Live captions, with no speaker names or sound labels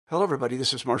Hello, everybody.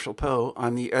 This is Marshall Poe.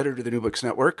 I'm the editor of the New Books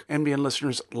Network. NBN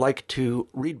listeners like to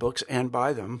read books and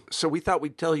buy them. So we thought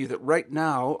we'd tell you that right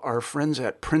now, our friends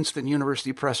at Princeton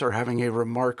University Press are having a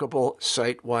remarkable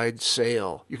site-wide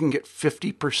sale. You can get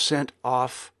 50%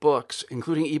 off books,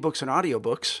 including ebooks and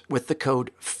audiobooks, with the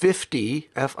code 50,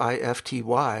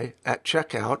 F-I-F-T-Y, at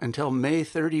checkout until May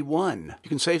 31. You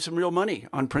can save some real money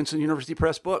on Princeton University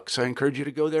Press books. I encourage you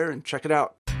to go there and check it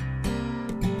out.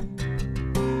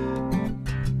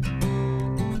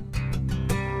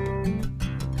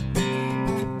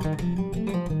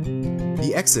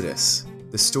 The Exodus,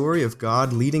 the story of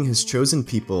God leading his chosen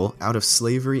people out of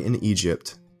slavery in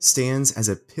Egypt, stands as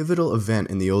a pivotal event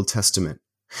in the Old Testament.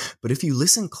 But if you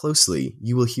listen closely,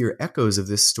 you will hear echoes of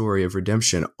this story of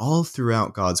redemption all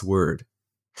throughout God's Word.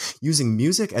 Using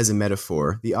music as a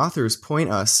metaphor, the authors point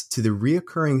us to the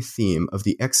reoccurring theme of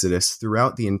the Exodus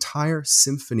throughout the entire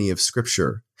symphony of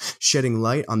Scripture, shedding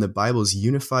light on the Bible's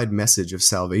unified message of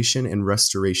salvation and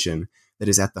restoration that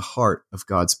is at the heart of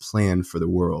God's plan for the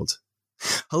world.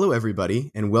 Hello,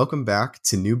 everybody, and welcome back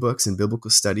to New Books and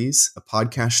Biblical Studies, a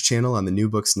podcast channel on the New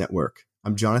Books Network.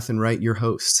 I'm Jonathan Wright, your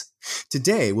host.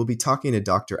 Today, we'll be talking to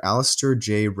Dr. Alistair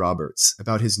J. Roberts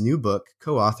about his new book,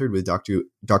 co-authored with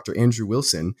Dr. Andrew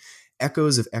Wilson,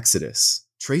 Echoes of Exodus,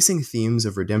 Tracing Themes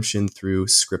of Redemption Through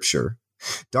Scripture.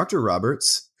 Dr.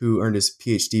 Roberts, who earned his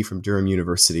PhD from Durham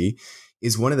University,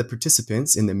 is one of the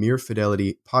participants in the Mere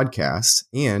Fidelity podcast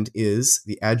and is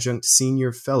the adjunct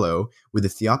senior fellow with the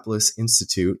Theophilus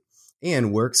Institute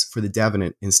and works for the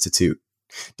Davenant Institute.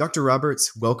 Dr.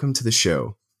 Roberts, welcome to the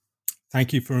show.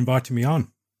 Thank you for inviting me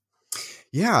on.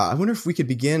 Yeah, I wonder if we could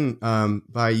begin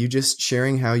by you just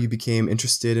sharing how you became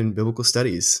interested in biblical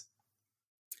studies.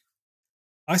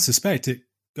 I suspect it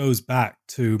goes back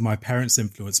to my parents'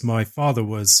 influence. My father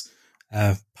was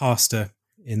a pastor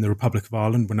in the Republic of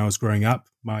Ireland when I was growing up.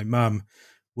 My mum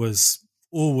was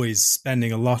always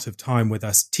spending a lot of time with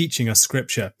us, teaching us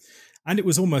scripture. And it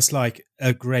was almost like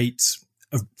a great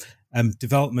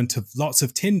development of lots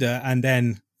of tinder. And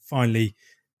then finally,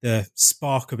 the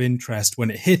spark of interest,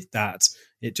 when it hit that,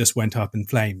 it just went up in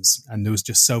flames. And there was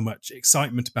just so much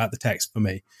excitement about the text for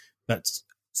me. But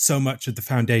so much of the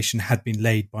foundation had been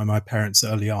laid by my parents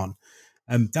early on.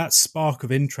 That spark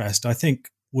of interest, I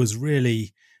think, was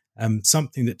really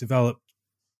something that developed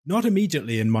not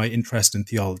immediately in my interest in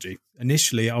theology.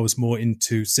 Initially, I was more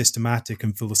into systematic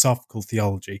and philosophical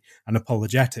theology and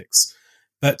apologetics,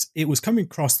 but it was coming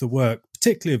across the work,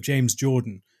 particularly of James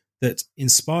Jordan, that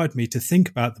inspired me to think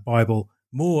about the Bible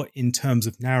more in terms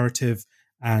of narrative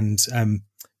and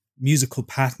musical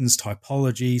patterns,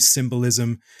 typology,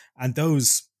 symbolism, and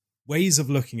those ways of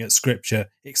looking at scripture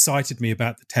excited me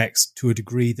about the text to a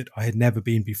degree that I had never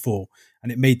been before.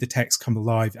 And it made the text come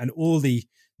alive. And all the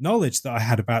knowledge that I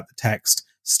had about the text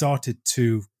started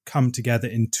to come together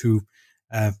into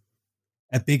a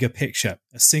bigger picture,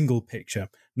 a single picture,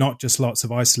 not just lots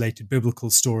of isolated biblical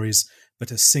stories,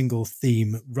 but a single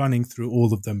theme running through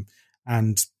all of them.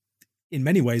 And in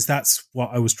many ways, that's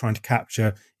what I was trying to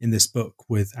capture in this book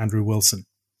with Andrew Wilson.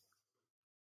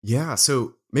 Yeah,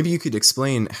 so maybe you could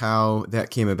explain how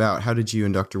that came about. How did you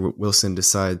and Dr. Wilson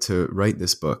decide to write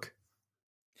this book?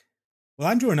 Well,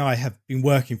 Andrew and I have been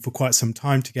working for quite some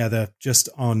time together just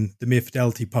on the Mere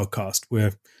Fidelity podcast.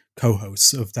 We're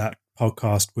co-hosts of that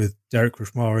podcast with Derek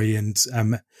Rushmari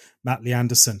and Matt Lee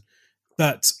Anderson.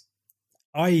 But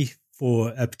I,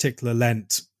 for a particular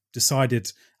Lent,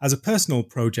 decided as a personal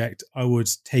project, I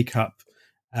would take up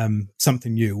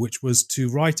something new, which was to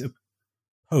write a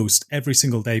post every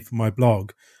single day for my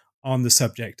blog on the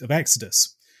subject of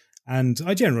Exodus. And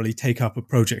I generally take up a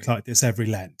project like this every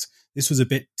Lent. This was a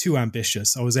bit too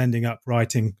ambitious. I was ending up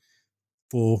writing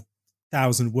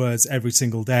 4,000 words every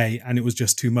single day, and it was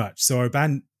just too much. So I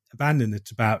abandoned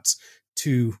it about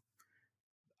it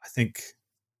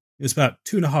was about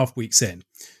 2.5 weeks in.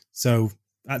 So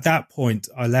at that point,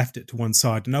 I left it to one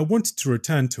side, and I wanted to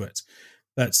return to it,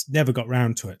 but never got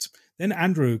round to it. Then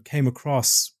Andrew came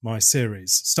across my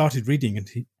series, started reading,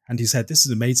 and he said, "This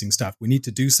is amazing stuff. We need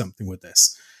to do something with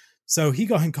this." So he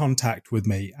got in contact with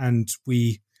me, and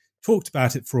we talked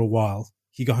about it for a while.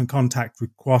 He got in contact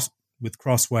with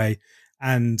Crossway,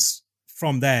 and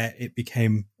from there, it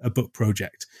became a book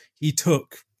project. He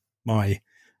took I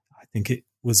think it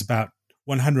was about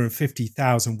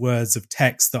 150,000 words of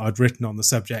text that I'd written on the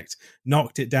subject,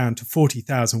 knocked it down to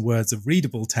 40,000 words of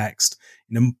readable text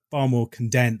in a far more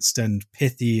condensed and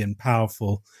pithy and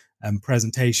powerful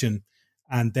presentation.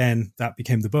 And then that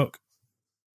became the book.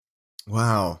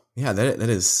 Wow. Yeah, that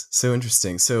is so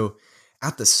interesting. So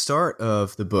At the start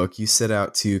of the book, you set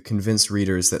out to convince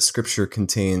readers that Scripture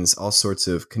contains all sorts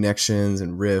of connections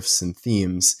and riffs and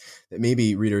themes that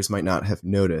maybe readers might not have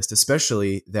noticed,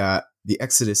 especially that the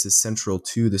Exodus is central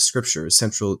to the Scriptures,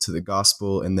 central to the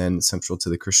gospel, and then central to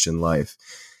the Christian life.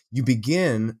 You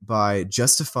begin by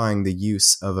justifying the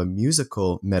use of a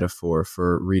musical metaphor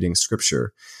for reading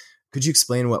Scripture. Could you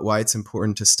explain why it's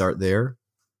important to start there?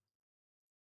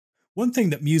 One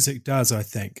thing that music does, I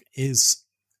think, is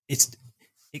it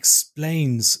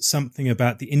explains something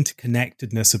about the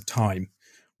interconnectedness of time.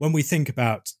 When we think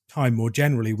about time more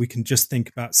generally, we can just think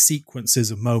about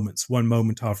sequences of moments, one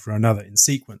moment after another in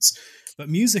sequence. But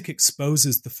music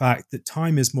exposes the fact that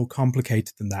time is more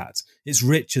complicated than that. It's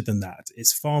richer than that.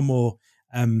 It's far more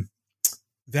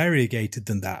variegated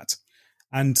than that.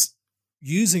 And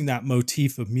using that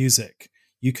motif of music,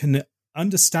 you can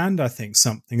understand, I think,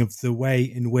 something of the way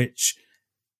in which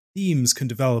themes can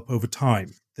develop over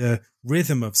time. The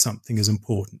rhythm of something is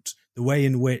important, the way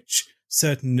in which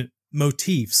certain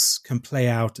motifs can play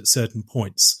out at certain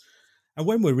points. And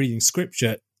when we're reading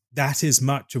Scripture, that is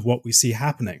much of what we see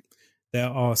happening. There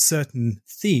are certain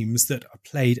themes that are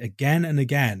played again and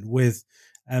again with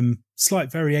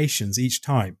slight variations each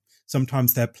time.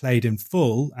 Sometimes they're played in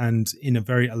full and in a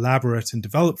very elaborate and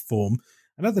developed form,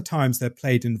 and other times they're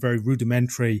played in very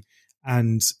rudimentary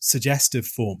and suggestive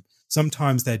form.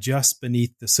 Sometimes they're just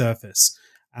beneath the surface,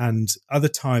 and other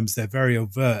times they're very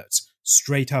overt,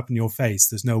 straight up in your face.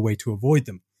 There's no way to avoid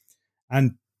them.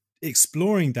 And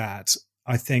exploring that,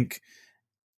 I think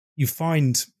you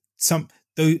find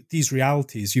these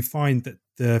realities, you find that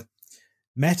the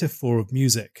metaphor of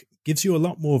music gives you a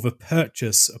lot more of a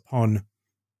purchase upon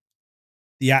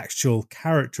the actual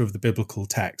character of the biblical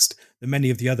text than many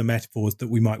of the other metaphors that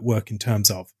we might work in terms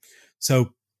of.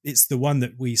 So it's the one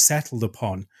that we settled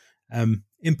upon,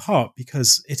 in part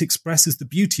because it expresses the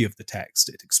beauty of the text.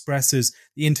 It expresses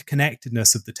the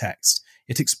interconnectedness of the text.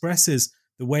 It expresses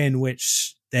the way in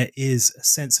which there is a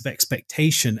sense of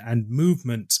expectation and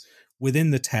movement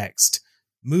within the text,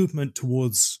 movement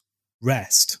towards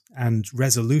rest and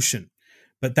resolution.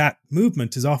 But that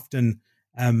movement is often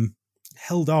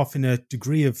held off in a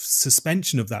degree of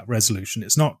suspension of that resolution.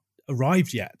 It's not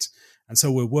arrived yet, and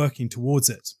so we're working towards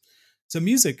it. So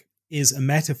music is a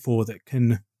metaphor that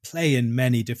can play in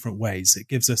many different ways. It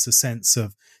gives us a sense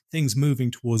of things moving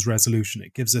towards resolution.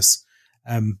 It gives us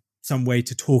some way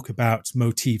to talk about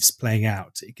motifs playing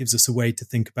out. It gives us a way to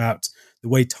think about the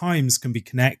way times can be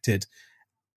connected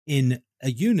in a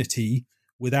unity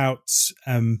without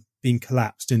being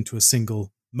collapsed into a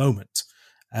single moment.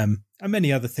 And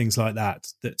many other things like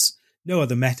that no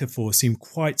other metaphor seem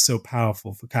quite so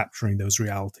powerful for capturing those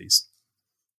realities.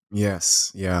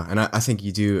 Yes, yeah. And I think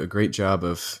you do a great job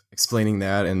of explaining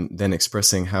that and then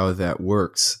expressing how that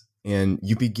works. And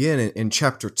you begin in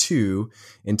chapter 2,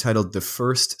 entitled The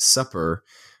First Supper,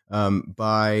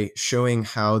 by showing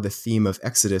how the theme of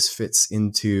Exodus fits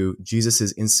into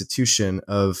Jesus's institution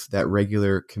of that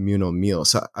regular communal meal.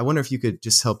 So I wonder if you could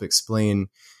just help explain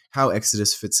how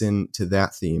Exodus fits into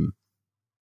that theme.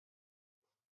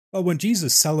 Well, when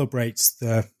Jesus celebrates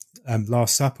the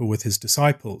Last Supper with his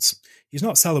disciples, he's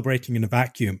not celebrating in a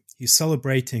vacuum. He's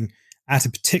celebrating at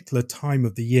a particular time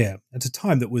of the year, at a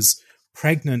time that was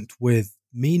pregnant with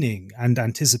meaning and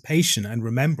anticipation and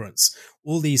remembrance,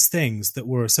 all these things that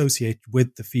were associated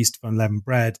with the Feast of Unleavened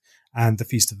Bread and the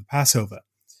Feast of the Passover.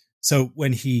 So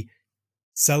when he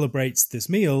celebrates this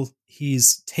meal,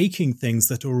 he's taking things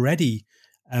that are already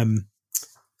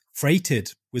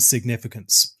freighted with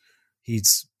significance.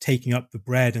 He's taking up the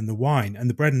bread and the wine, and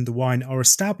the bread and the wine are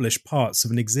established parts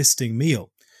of an existing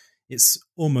meal. It's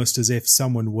almost as if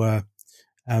someone were,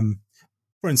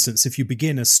 for instance, if you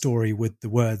begin a story with the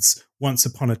words "once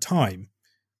upon a time,"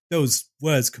 those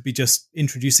words could be just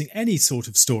introducing any sort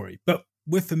of story, but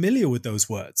we're familiar with those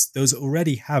words. Those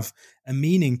already have a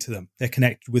meaning to them. They're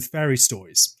connected with fairy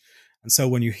stories. And so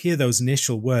when you hear those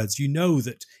initial words, you know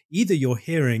that either you're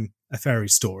hearing a fairy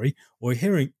story or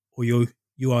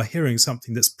you are hearing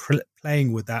something that's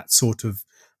playing with that sort of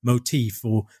motif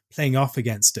or playing off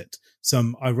against it,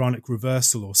 some ironic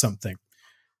reversal or something.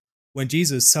 When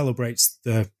Jesus celebrates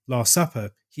the Last Supper,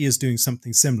 he is doing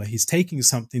something similar. He's taking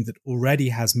something that already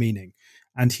has meaning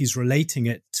and he's relating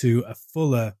it to a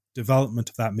fuller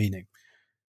development of that meaning.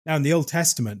 Now, in the Old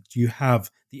Testament, you have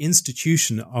the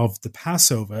institution of the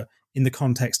Passover in the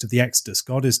context of the Exodus.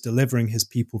 God is delivering his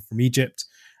people from Egypt,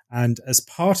 and as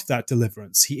part of that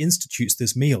deliverance, he institutes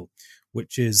this meal,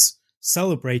 which is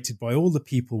celebrated by all the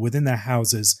people within their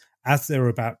houses as they're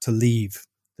about to leave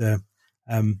the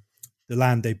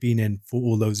land they've been in for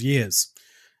all those years.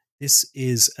 this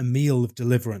is a meal of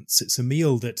deliverance. It's a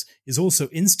meal that is also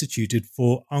instituted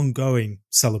for ongoing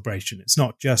celebration. It's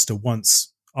not just a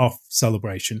once-off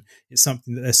celebration. It's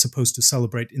something that they're supposed to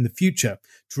celebrate in the future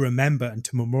to remember and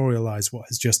to memorialize what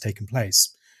has just taken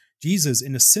place. Jesus,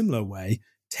 in a similar way,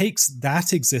 takes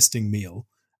that existing meal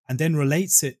and then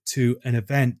relates it to an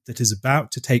event that is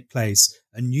about to take place,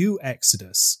 a new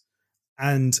Exodus,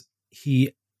 and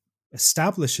he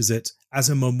establishes it as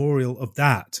a memorial of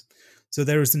that. So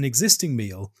there is an existing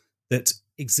meal that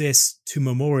exists to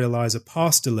memorialize a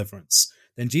past deliverance.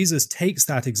 Then Jesus takes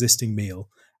that existing meal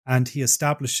and he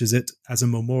establishes it as a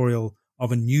memorial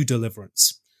of a new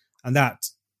deliverance. And that,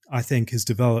 I think, is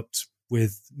developed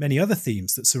with many other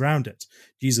themes that surround it.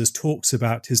 Jesus talks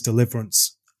about his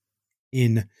deliverance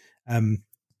in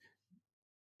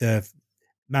the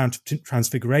Mount of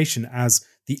Transfiguration as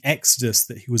the exodus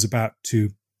that he was about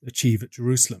to achieve at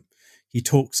Jerusalem. He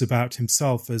talks about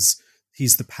himself as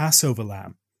he's the Passover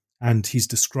lamb, and he's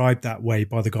described that way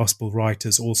by the gospel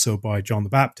writers, also by John the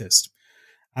Baptist.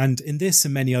 And in this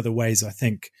and many other ways, I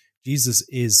think Jesus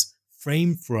is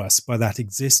framed for us by that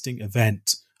existing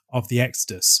event of the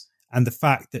Exodus and the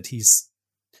fact that he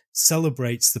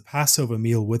celebrates the Passover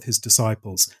meal with his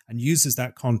disciples and uses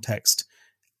that context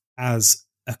as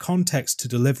a context to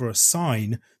deliver a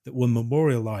sign that will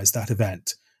memorialize that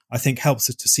event, I think helps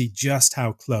us to see just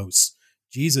how close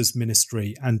Jesus'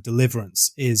 ministry and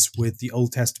deliverance is with the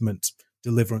Old Testament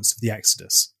deliverance of the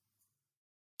Exodus.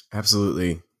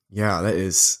 Absolutely. Yeah, that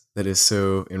is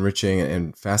so enriching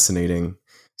and fascinating.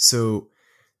 So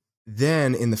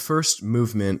then in the first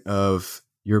movement of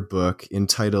your book,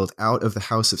 entitled Out of the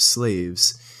House of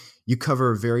Slaves, you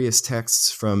cover various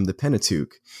texts from the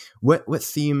Pentateuch. What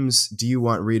themes do you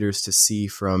want readers to see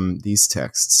from these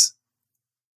texts?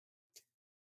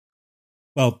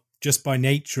 Well, just by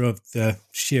nature of the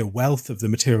sheer wealth of the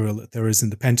material that there is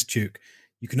in the Pentateuch,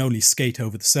 you can only skate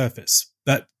over the surface.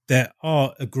 But there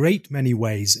are a great many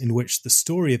ways in which the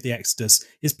story of the Exodus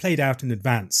is played out in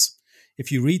advance.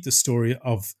 If you read the story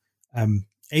of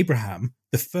Abraham,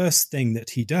 the first thing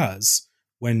that he does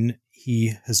when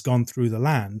he has gone through the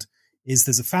land is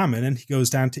there's a famine and he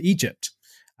goes down to Egypt.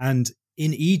 And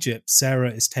in Egypt,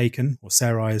 Sarai is taken,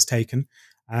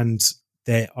 and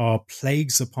there are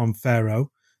plagues upon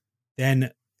Pharaoh.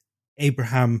 Then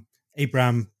Abraham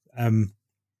has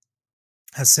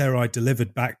Sarai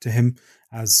delivered back to him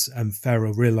as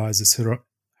Pharaoh realizes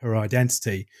her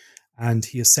identity, and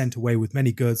he is sent away with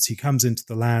many goods. He comes into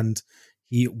the land,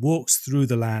 he walks through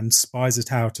the land, spies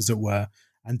it out, as it were,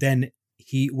 and then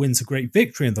he wins a great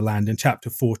victory in the land in chapter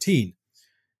 14.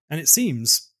 And it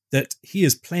seems that he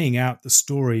is playing out the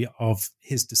story of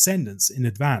his descendants in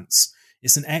advance.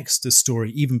 It's an Exodus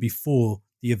story even before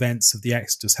the events of the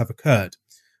Exodus have occurred.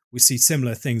 We see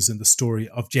similar things in the story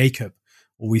of Jacob,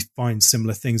 or we find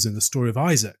similar things in the story of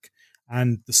Isaac,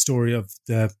 and the story of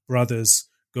the brothers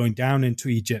going down into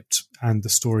Egypt, and the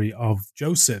story of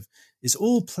Joseph is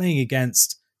all playing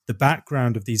against the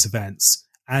background of these events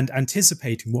and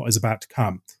anticipating what is about to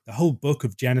come. The whole book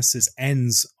of Genesis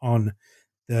ends on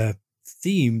the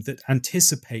theme that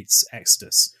anticipates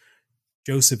Exodus.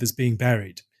 Joseph is being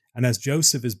buried, and as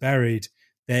Joseph is buried,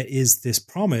 there is this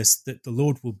promise that the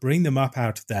Lord will bring them up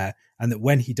out of there, and that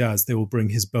when he does, they will bring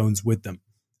his bones with them.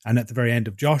 And at the very end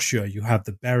of Joshua, you have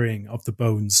the burying of the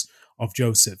bones of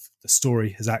Joseph. The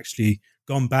story has actually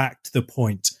gone back to the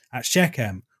point at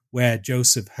Shechem where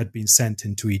Joseph had been sent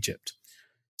into Egypt.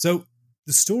 So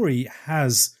the story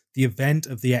has the event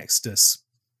of the Exodus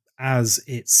as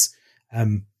its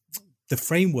the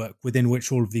framework within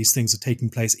which all of these things are taking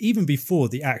place, even before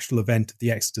the actual event of the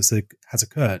Exodus has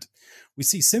occurred. We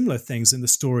see similar things in the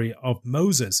story of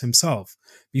Moses himself.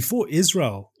 Before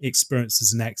Israel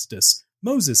experiences an Exodus,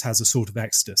 Moses has a sort of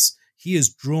Exodus. He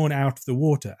is drawn out of the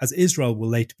water, as Israel will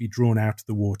later be drawn out of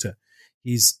the water.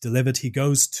 He's delivered. He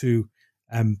goes to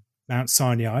Mount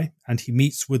Sinai, and he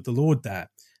meets with the Lord there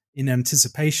in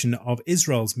anticipation of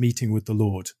Israel's meeting with the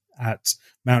Lord at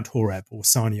Mount Horeb or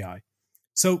Sinai.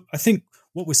 So I think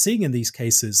what we're seeing in these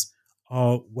cases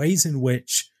are ways in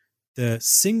which the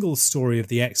single story of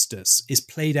the Exodus is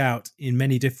played out in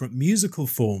many different musical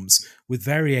forms with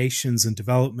variations and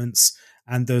developments,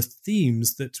 and the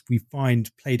themes that we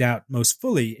find played out most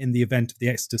fully in the event of the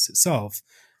Exodus itself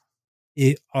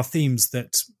are themes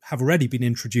that have already been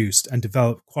introduced and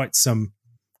developed quite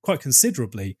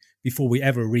considerably before we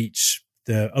ever reach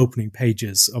the opening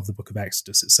pages of the book of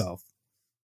Exodus itself.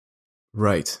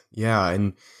 Right. Yeah.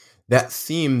 And that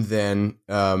theme then,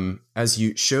 as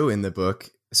you show in the book,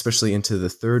 especially into the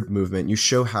third movement, you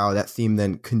show how that theme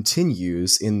then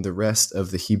continues in the rest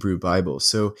of the Hebrew Bible.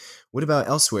 So what about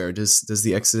elsewhere? Does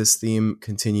the Exodus theme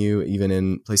continue even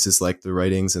in places like the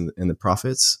writings and the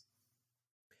prophets?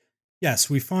 Yes,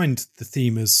 we find the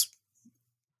theme is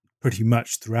pretty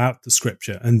much throughout the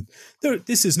scripture. And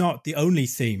this is not the only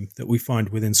theme that we find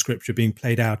within scripture being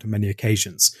played out on many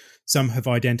occasions. Some have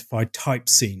identified type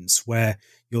scenes where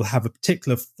you'll have a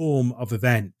particular form of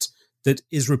event that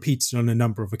is repeated on a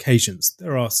number of occasions.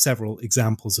 There are several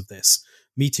examples of this.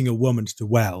 Meeting a woman at a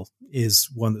well is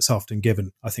one that's often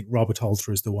given. I think Robert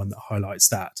Alter is the one that highlights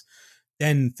that.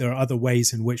 Then there are other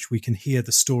ways in which we can hear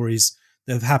the stories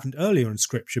that have happened earlier in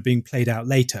scripture being played out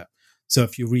later. So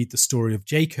if you read the story of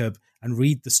Jacob and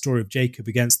read the story of Jacob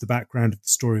against the background of the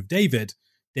story of David,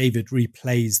 David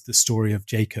replays the story of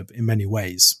Jacob in many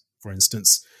ways. For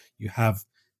instance, you have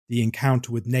the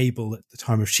encounter with Nabal at the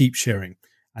time of sheep shearing,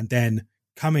 and then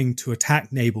coming to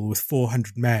attack Nabal with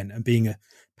 400 men and being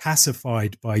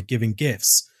pacified by giving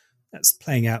gifts. That's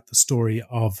playing out the story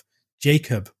of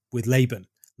Jacob with Laban.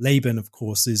 Laban, of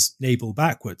course, is Nabal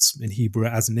backwards in Hebrew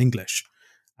as in English.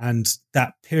 And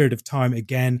that period of time,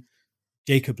 again,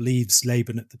 Jacob leaves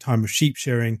Laban at the time of sheep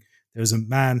shearing. There's a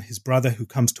man, his brother, who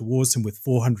comes towards him with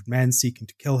 400 men seeking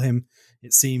to kill him,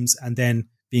 it seems, and then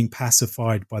being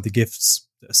pacified by the gifts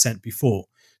that are sent before.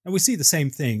 And we see the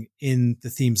same thing in the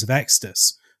themes of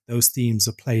Exodus. Those themes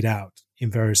are played out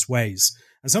in various ways.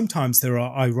 And sometimes there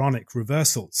are ironic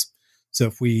reversals. So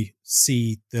if we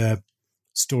see the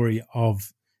story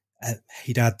of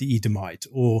Hadad the Edomite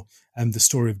or the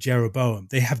story of Jeroboam,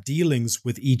 they have dealings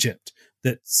with Egypt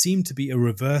that seem to be a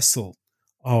reversal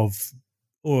of,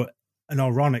 or an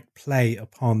ironic play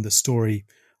upon the story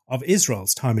of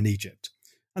Israel's time in Egypt.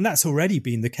 And that's already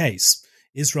been the case.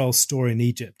 Israel's story in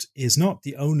Egypt is not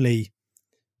the only,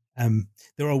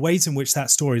 there are ways in which that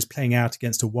story is playing out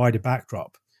against a wider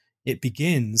backdrop. It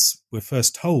begins, we're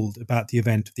first told about the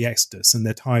event of the Exodus and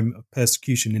their time of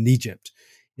persecution in Egypt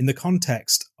in the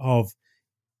context of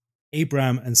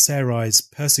Abraham and Sarai's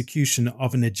persecution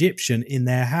of an Egyptian in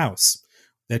their house.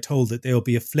 They're told that they'll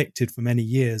be afflicted for many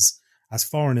years as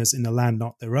foreigners in a land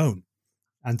not their own.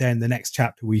 And then the next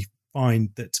chapter we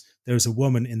find that there's a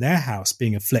woman in their house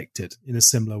being afflicted in a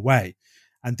similar way.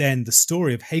 And then the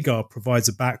story of Hagar provides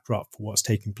a backdrop for what's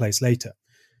taking place later.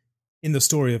 In the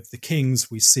story of the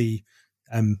kings, we see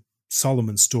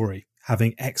Solomon's story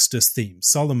having Exodus themes.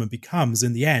 Solomon becomes,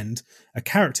 in the end, a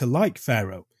character like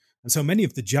Pharaoh. And so many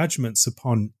of the judgments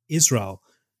upon Israel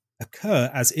occur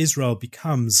as Israel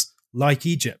becomes like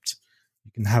Egypt.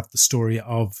 You can have the story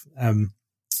of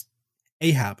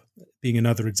Ahab being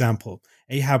another example.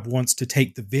 Ahab wants to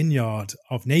take the vineyard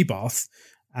of Naboth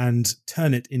and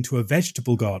turn it into a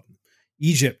vegetable garden.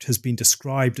 Egypt has been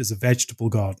described as a vegetable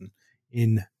garden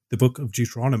in the book of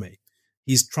Deuteronomy.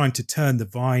 He's trying to turn the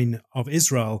vine of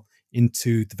Israel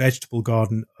into the vegetable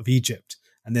garden of Egypt.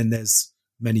 And then there's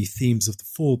many themes of the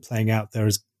fall playing out there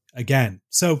again.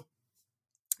 So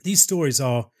these stories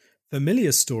are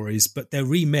familiar stories, but they're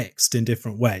remixed in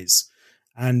different ways.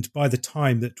 And by the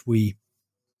time that we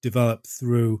develop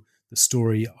through the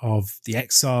story of the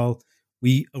exile,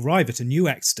 we arrive at a new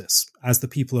Exodus as the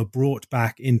people are brought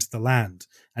back into the land,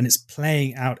 and it's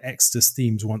playing out Exodus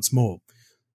themes once more.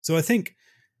 So I think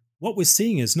what we're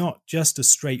seeing is not just a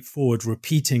straightforward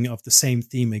repeating of the same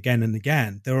theme again and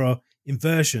again. There are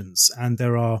inversions and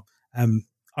there are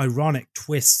ironic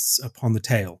twists upon the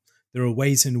tale. There are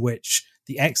ways in which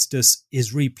the Exodus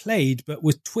is replayed, but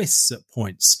with twists at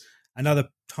points, and other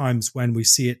times when we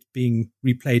see it being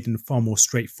replayed in a far more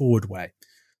straightforward way.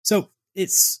 So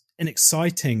it's an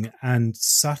exciting and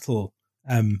subtle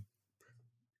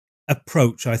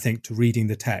approach, I think, to reading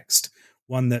the text,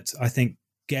 one that I think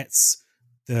gets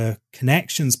the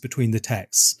connections between the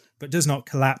texts, but does not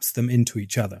collapse them into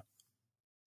each other.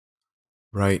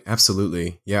 Right,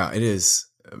 absolutely. Yeah, it is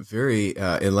very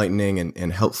enlightening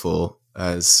and helpful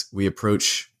as we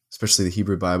approach, especially the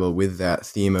Hebrew Bible, with that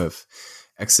theme of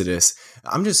Exodus.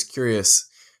 I'm just curious,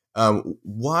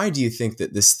 why do you think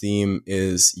that this theme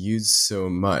is used so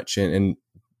much? And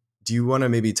do you want to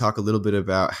maybe talk a little bit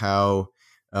about how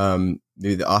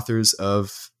maybe the authors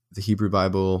of the Hebrew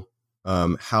Bible,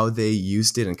 how they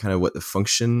used it and kind of what the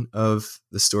function of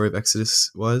the story of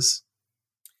Exodus was?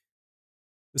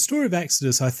 The story of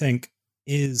Exodus, I think,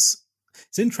 it's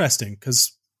interesting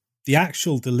because the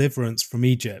actual deliverance from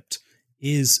Egypt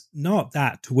is not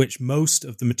that to which most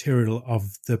of the material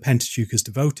of the Pentateuch is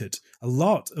devoted. A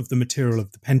lot of the material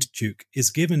of the Pentateuch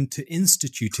is given to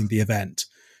instituting the event,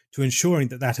 to ensuring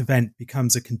that that event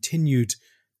becomes a continued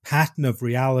pattern of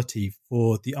reality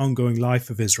for the ongoing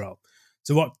life of Israel.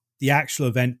 So what the actual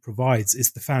event provides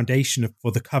is the foundation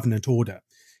for the covenant order.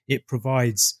 It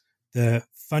provides the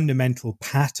fundamental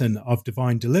pattern of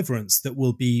divine deliverance that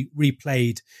will be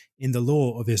replayed in the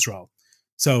law of Israel.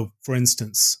 So, for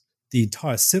instance, the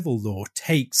entire civil law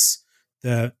takes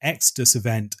the Exodus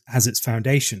event as its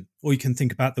foundation. Or you can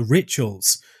think about the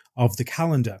rituals of the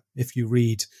calendar. If you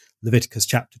read Leviticus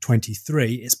chapter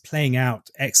 23, it's playing out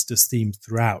Exodus themes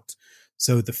throughout.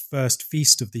 So the first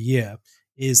feast of the year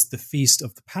is the feast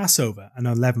of the Passover and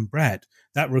unleavened bread.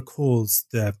 That recalls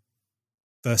the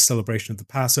first celebration of the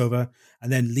Passover,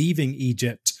 and then leaving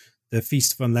Egypt, the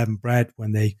feast of unleavened bread,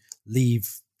 when they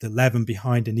leave the leaven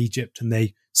behind in Egypt and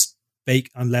they bake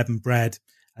unleavened bread,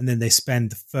 and then they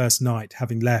spend the first night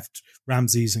having left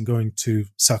Ramses and going to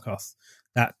Succoth.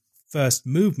 That first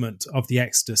movement of the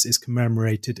Exodus is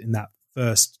commemorated in that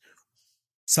first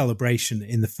celebration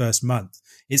in the first month.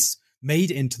 It's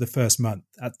made into the first month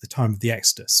at the time of the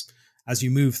Exodus. As you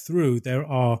move through, there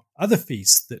are other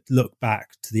feasts that look back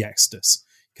to the Exodus.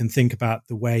 You can think about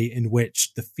the way in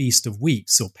which the Feast of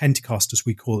Weeks, or Pentecost as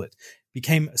we call it,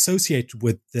 became associated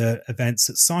with the events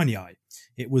at Sinai.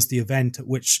 It was the event at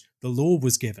which the law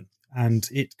was given, and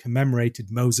it commemorated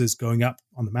Moses going up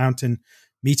on the mountain,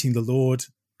 meeting the Lord,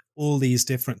 all these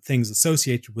different things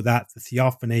associated with that, the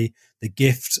theophany, the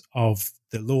gift of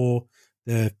the law,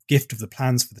 the gift of the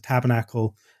plans for the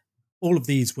tabernacle. All of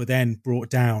these were then brought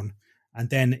down, and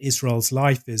then Israel's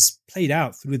life is played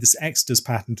out through this Exodus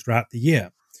pattern throughout the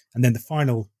year. And then the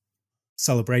final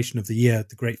celebration of the year,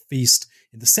 the great feast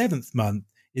in the 7th month,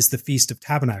 is the Feast of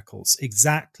Tabernacles,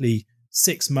 exactly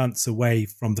 6 months away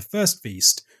from the first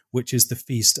feast, which is the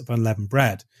Feast of Unleavened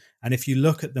Bread. And if you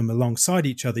look at them alongside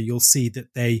each other, you'll see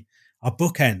that they are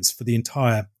bookends for the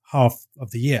entire half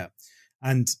of the year.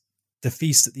 And the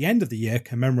feast at the end of the year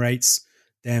commemorates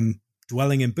them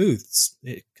dwelling in booths.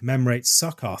 It commemorates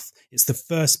Succoth. It's the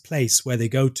first place where they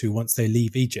go to once they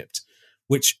leave Egypt,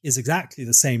 which is exactly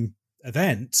the same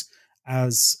event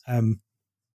as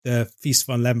the Feast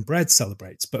of Unleavened Bread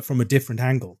celebrates, but from a different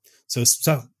angle. So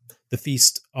the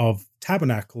Feast of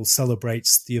Tabernacles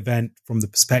celebrates the event from the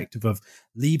perspective of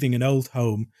leaving an old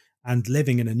home and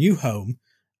living in a new home,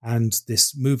 and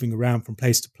this moving around from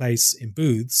place to place in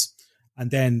booths. And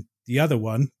then the other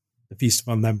one, the Feast of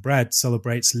Unleavened Bread,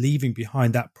 celebrates leaving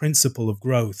behind that principle of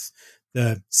growth,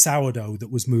 the sourdough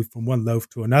that was moved from one loaf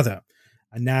to another.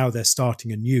 And now they're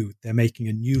starting anew. They're making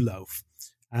a new loaf.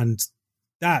 And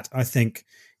that, I think,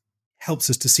 helps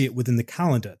us to see it within the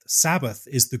calendar. The Sabbath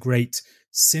is the great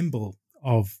symbol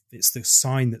it's the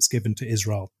sign that's given to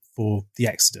Israel for the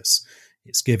Exodus.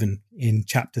 It's given in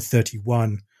chapter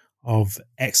 31 of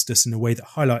Exodus in a way that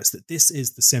highlights that this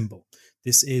is the symbol.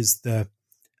 This is the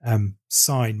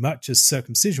sign, much as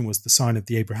circumcision was the sign of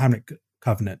the Abrahamic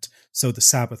covenant. So the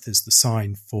Sabbath is the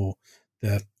sign for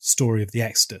the story of the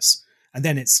Exodus. And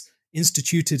then it's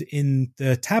instituted in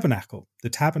the tabernacle. The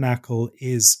tabernacle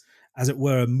is, as it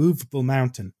were, a movable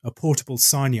mountain, a portable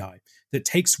Sinai that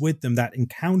takes with them that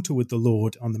encounter with the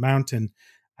Lord on the mountain,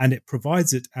 and it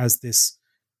provides it as this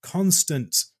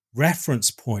constant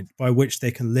reference point by which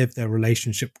they can live their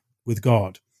relationship with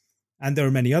God. And there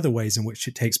are many other ways in which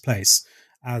it takes place,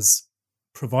 as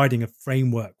providing a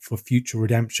framework for future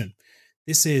redemption.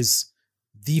 This is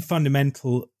the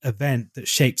fundamental event that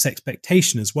shapes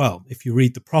expectation as well. If you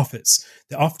read the prophets,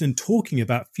 they're often talking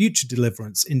about future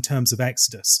deliverance in terms of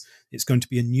Exodus. It's going to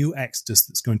be a new Exodus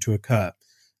that's going to occur.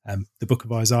 The book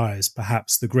of Isaiah is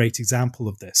perhaps the great example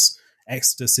of this.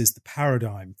 Exodus is the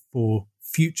paradigm for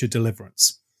future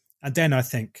deliverance. And then I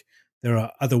think there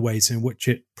are other ways in which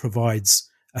it provides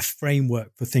a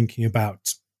framework for thinking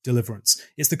about deliverance.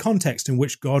 It's the context in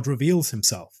which God reveals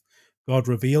himself. God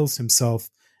reveals himself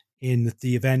in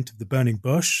the event of the burning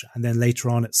bush, and then later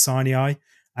on at Sinai,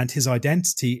 and his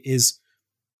identity is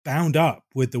bound up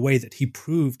with the way that he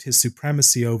proved his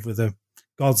supremacy over the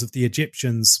gods of the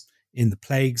Egyptians in the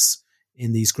plagues,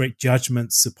 in these great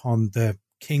judgments upon the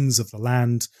kings of the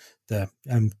land, the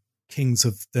kings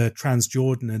of the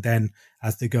Transjordan, and then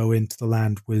as they go into the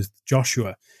land with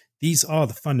Joshua. These are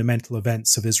the fundamental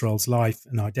events of Israel's life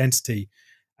and identity,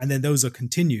 and then those are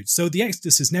continued. So the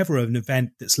Exodus is never an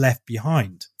event that's left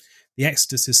behind. The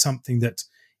Exodus is something that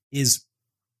is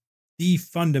the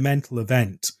fundamental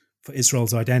event for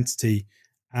Israel's identity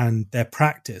and their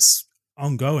practice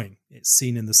ongoing. It's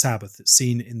seen in the Sabbath. It's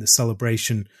seen in the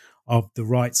celebration of the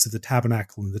rites of the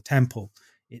tabernacle and the temple.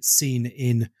 It's seen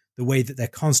in the way that they're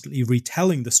constantly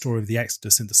retelling the story of the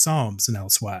Exodus in the Psalms and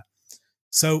elsewhere.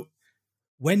 So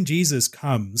when Jesus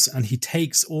comes and he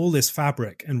takes all this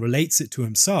fabric and relates it to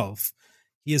himself,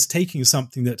 he is taking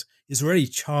something that is already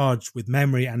charged with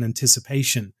memory and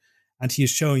anticipation, And he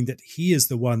is showing that he is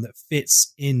the one that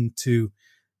fits into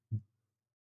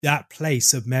that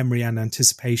place of memory and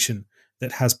anticipation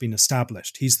that has been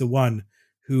established. He's the one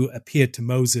who appeared to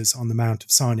Moses on the Mount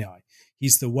of Sinai.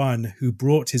 He's the one who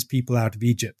brought his people out of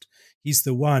Egypt. He's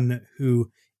the one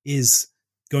who is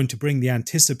going to bring the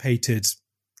anticipated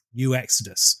new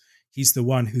Exodus. He's the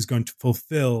one who's going to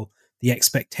fulfill the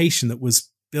expectation that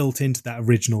was built into that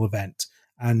original event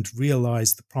and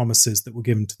realize the promises that were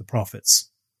given to the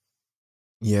prophets.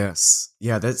 Yes.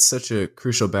 Yeah, that's such a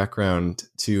crucial background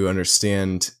to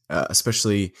understand,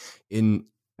 especially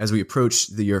as we approach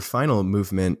your final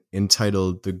movement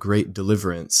entitled The Great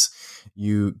Deliverance.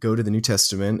 You go to the New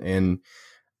Testament, and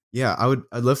yeah,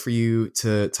 I'd love for you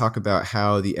to talk about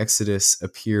how the Exodus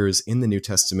appears in the New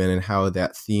Testament and how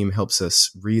that theme helps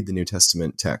us read the New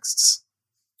Testament texts.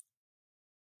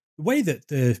 The way that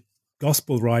the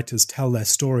gospel writers tell their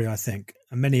story, I think,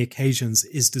 on many occasions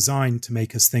is designed to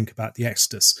make us think about the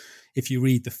Exodus. If you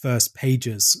read the first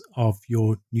pages of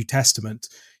your New Testament,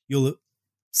 you'll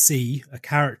see a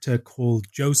character called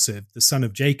Joseph, the son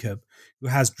of Jacob, who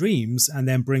has dreams and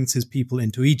then brings his people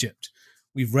into Egypt.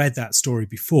 We've read that story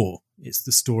before. It's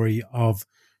the story of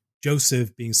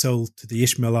Joseph being sold to the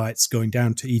Ishmaelites, going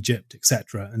down to Egypt,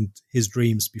 etc., and his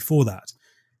dreams before that.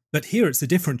 But here it's a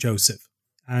different Joseph,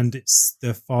 and it's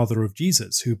the father of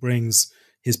Jesus who brings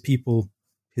his people,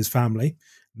 his family,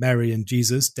 Mary and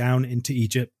Jesus, down into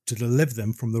Egypt to deliver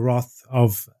them from the wrath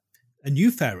of a new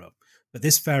Pharaoh. But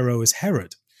this Pharaoh is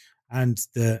Herod, and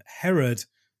the Herod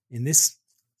in this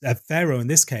Pharaoh in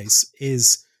this case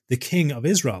is the king of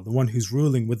Israel, the one who's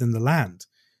ruling within the land.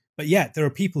 But yet there are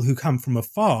people who come from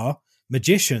afar,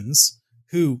 magicians,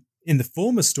 who in the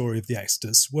former story of the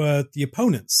Exodus were the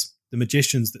opponents, the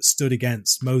magicians that stood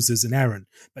against Moses and Aaron.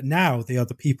 But now they are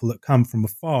the people that come from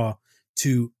afar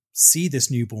to see this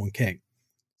newborn king.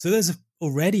 So there's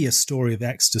already a story of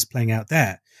Exodus playing out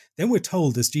there. Then we're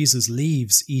told as Jesus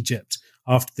leaves Egypt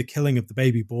after the killing of the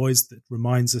baby boys, that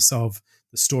reminds us of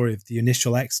the story of the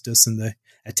initial Exodus and the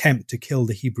attempt to kill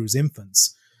the Hebrews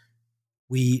infants.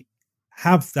 We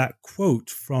have that quote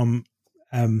from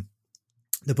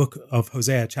the book of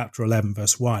Hosea, chapter 11,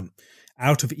 verse 1.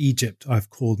 Out of Egypt I've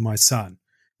called my son.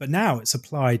 But now it's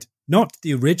applied not to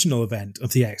the original event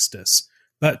of the Exodus,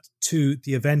 but to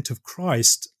the event of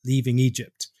Christ leaving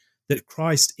Egypt, that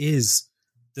Christ is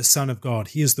the Son of God.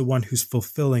 He is the one who's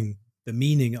fulfilling the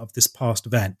meaning of this past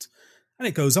event. And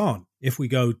it goes on. If we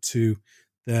go to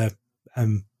the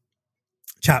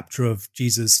chapter of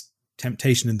Jesus'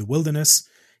 temptation in the wilderness,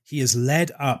 he is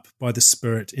led up by the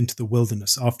Spirit into the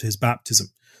wilderness after his baptism,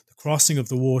 the crossing of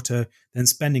the water, then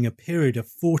spending a period of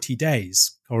 40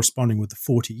 days, corresponding with the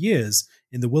 40 years,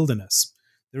 in the wilderness.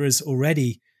 There is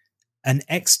already an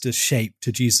Exodus shape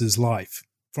to Jesus' life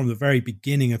from the very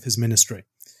beginning of his ministry.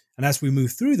 And as we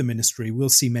move through the ministry, we'll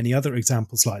see many other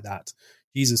examples like that.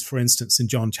 Jesus, for instance, in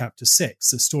John chapter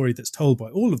 6, a story that's told by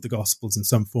all of the Gospels in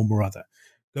some form or other,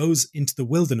 goes into the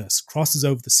wilderness, crosses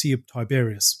over the Sea of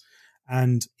Tiberias,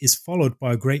 and is followed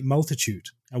by a great multitude.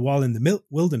 And while in the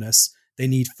wilderness, they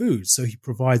need food, so he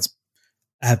provides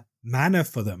manna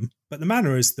for them. But the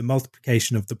manna is the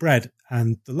multiplication of the bread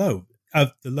and the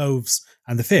loaves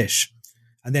and the fish.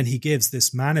 And then he gives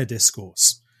this manna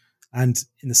discourse. And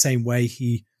in the same way,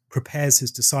 he prepares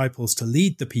his disciples to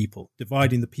lead the people,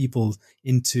 dividing the people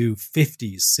into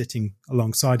 50s sitting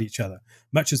alongside each other,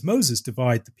 much as Moses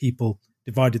divided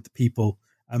the people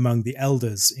among the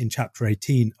elders in chapter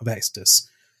 18 of Exodus.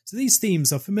 So these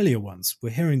themes are familiar ones.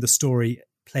 We're hearing the story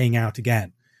playing out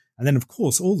again. And then, of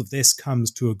course, all of this comes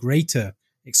to a greater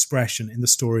expression in the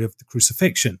story of the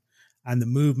crucifixion and the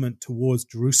movement towards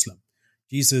Jerusalem.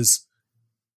 Jesus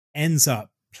ends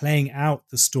up playing out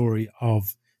the story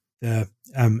of the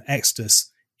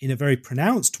Exodus in a very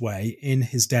pronounced way in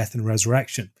his death and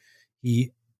resurrection.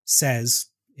 He says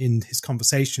in his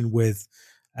conversation with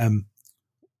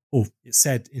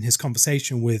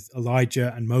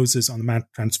Elijah and Moses on the Mount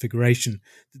of Transfiguration,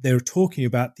 that they were talking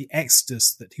about the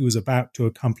Exodus that he was about to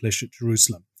accomplish at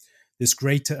Jerusalem, this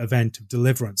greater event of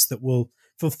deliverance that will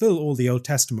fulfill all the Old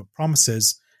Testament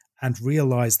promises and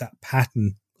realize that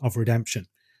pattern of redemption.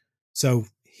 So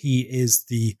he is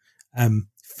the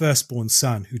firstborn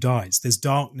son who dies. There's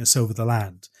darkness over the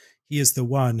land. He is the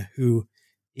one who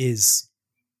is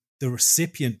the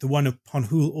recipient, the one upon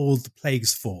whom all the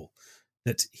plagues fall,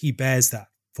 that he bears that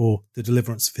for the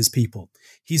deliverance of his people.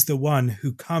 He's the one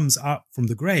who comes up from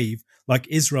the grave like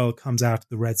Israel comes out of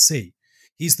the Red Sea.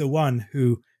 He's the one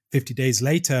who 50 days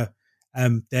later,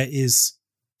 there is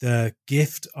the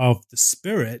gift of the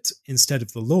Spirit instead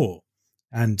of the law,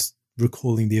 and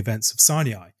recalling the events of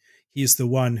Sinai. He is the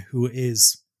one who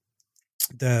is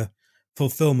the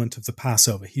fulfillment of the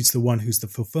Passover. He's the one who's the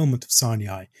fulfillment of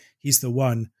Sinai. He's the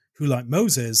one who, like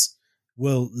Moses,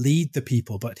 will lead the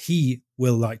people, but he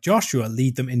will, like Joshua,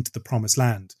 lead them into the promised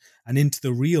land and into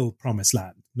the real promised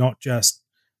land, not just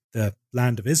the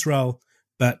land of Israel,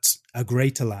 but a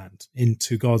greater land,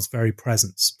 into God's very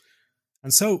presence.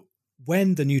 And so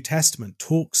when the New Testament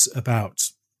talks about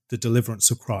the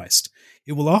deliverance of Christ,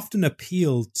 it will often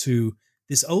appeal to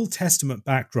this Old Testament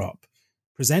backdrop,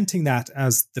 presenting that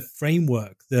as the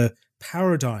framework, the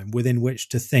paradigm within which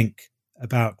to think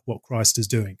about what Christ is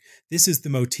doing. This is the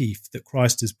motif that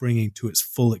Christ is bringing to its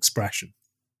full expression.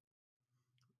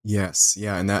 Yes,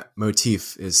 yeah, and that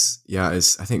motif is I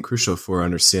think crucial for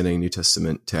understanding New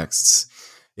Testament texts.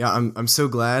 Yeah, I'm so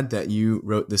glad that you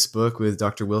wrote this book with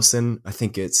Dr. Wilson. I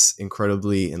think it's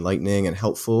incredibly enlightening and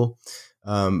helpful.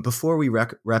 Before we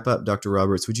wrap up, Dr.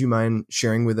 Roberts, would you mind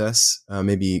sharing with us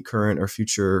maybe current or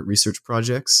future research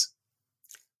projects?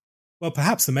 Well,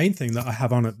 perhaps the main thing that I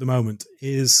have on at the moment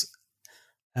is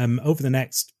over the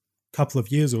next couple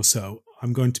of years or so,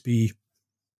 I'm going to be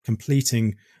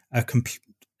completing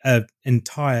an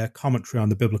entire commentary on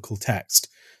the biblical text.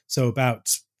 So about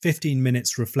 15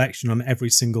 minutes reflection on every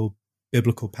single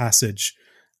biblical passage.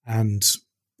 And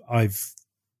I've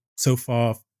so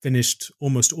far finished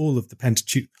almost all of the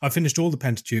Pentateuch. I finished all the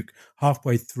Pentateuch,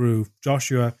 halfway through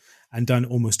Joshua, and done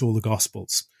almost all the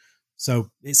Gospels.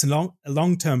 So it's a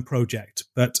long-term project,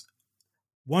 but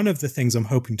one of the things I'm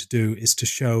hoping to do is to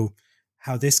show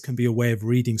how this can be a way of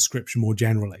reading Scripture more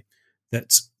generally,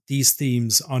 that these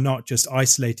themes are not just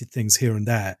isolated things here and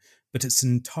there, but it's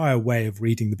an entire way of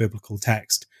reading the biblical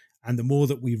text. And the more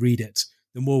that we read it,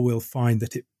 the more we'll find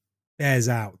that it bears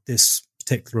out this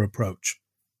particular approach.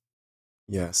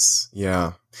 Yes.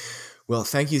 Yeah. Well,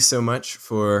 thank you so much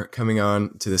for coming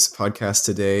on to this podcast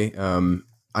today.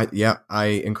 I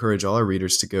encourage all our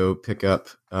readers to go pick up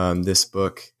this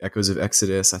book, Echoes of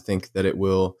Exodus. I think that it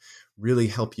will really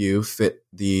help you fit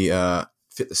the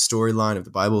storyline of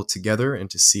the Bible together and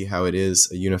to see how it is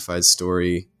a unified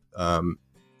story,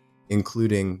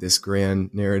 including this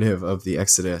grand narrative of the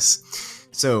Exodus.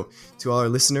 So, to all our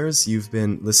listeners, you've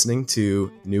been listening to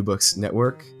New Books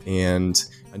Network, and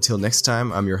until next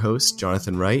time, I'm your host,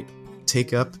 Jonathan Wright.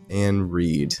 Take up and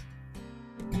read.